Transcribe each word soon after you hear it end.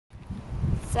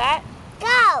Set,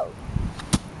 go!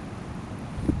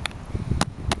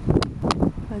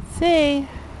 Let's see.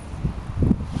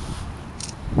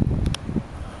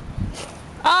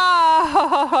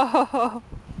 Oh!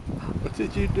 What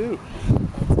did you do?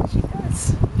 that's what she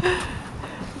does.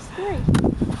 She's 3.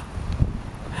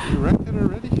 You wrecked it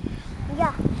already?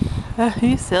 Yeah.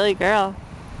 You silly girl.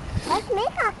 Let's make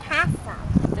a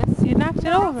castle. You knocked it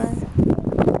over.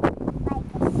 Like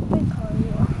a sprinkle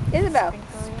you. Isabelle,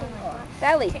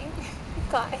 Belly.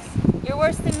 Guys, you're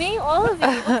worse than me, all of you.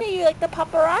 Look at you like the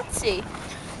paparazzi.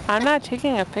 I'm not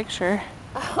taking a picture.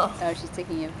 Oh, Oh, she's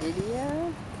taking a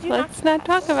video? Let's not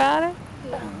talk about it.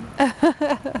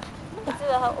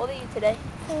 Isabelle, how old are you today?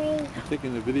 3. I'm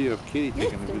taking the video of Katie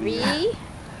taking the 3? video.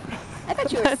 I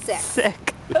thought you were That's 6.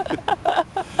 sick. Isabelle,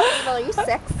 are you 6?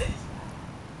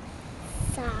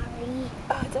 Sorry.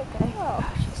 Oh, it's okay. Oh.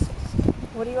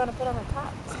 What do you want to put on the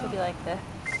top? This could be like the...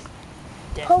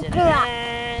 Polka dot.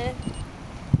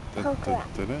 Da, Polka da,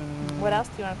 dot. da, da. What else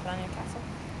do you want to put on your castle?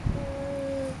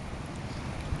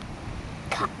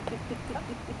 Cup.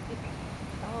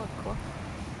 Oh, cool.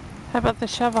 How about the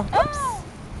shovel? Oh!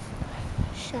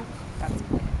 Shovel. That's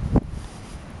good.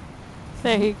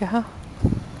 There you go.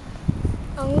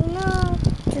 Oh no.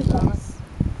 Do this.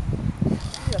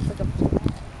 That's like a...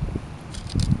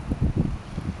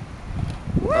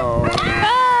 Oh.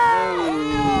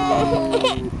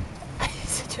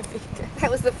 Such a big girl. That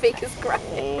was the fakest cry.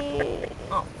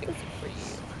 Oh, fix it for you.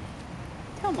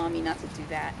 Tell Mommy not to do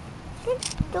that.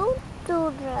 Don't do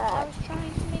I that. was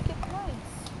trying to make it nice.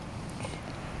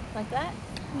 Like that?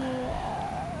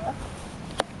 Yeah.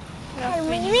 What else Can do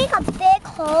we we need? make a big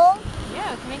hole?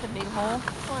 Yeah, we can make a big hole.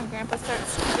 Come on, Grandpa, start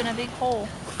scooping a big hole.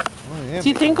 Oh, yeah, Do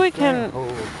you think we can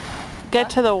Oh. get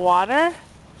to the water?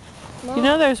 No. You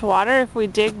know there's water. If we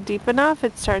dig deep enough,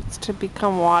 it starts to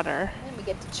become water. Then we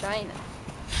get to China.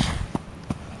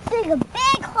 Dig a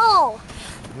big hole.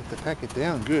 You have to pack it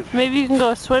down good. Maybe you can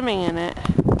go swimming in it.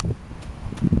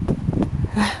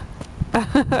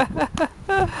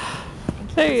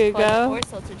 There you go. Or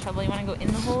seltzer trouble. You want to go in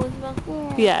the hole, Isabelle?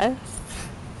 Yeah. Yes.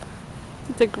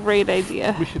 It's a great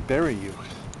idea. We should bury you.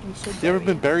 We should. You ever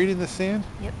been buried in the sand?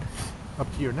 Yep.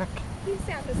 Up to your neck? You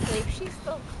sound asleep. She's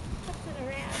still putzing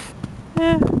around.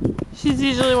 Yeah. She's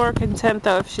usually more content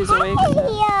though if she's awake.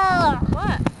 Here.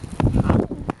 What?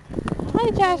 Hi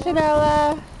Josh and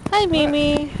Ella. Hi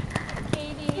Mimi.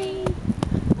 Katie.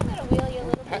 I'm going to wheel you a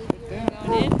little Pat baby. it You're down.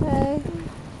 going in. Okay.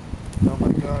 Oh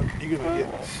my God, you're gonna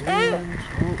get sand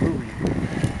all over you.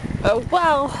 Oh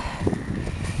well.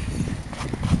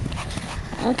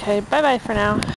 Okay, bye bye for now.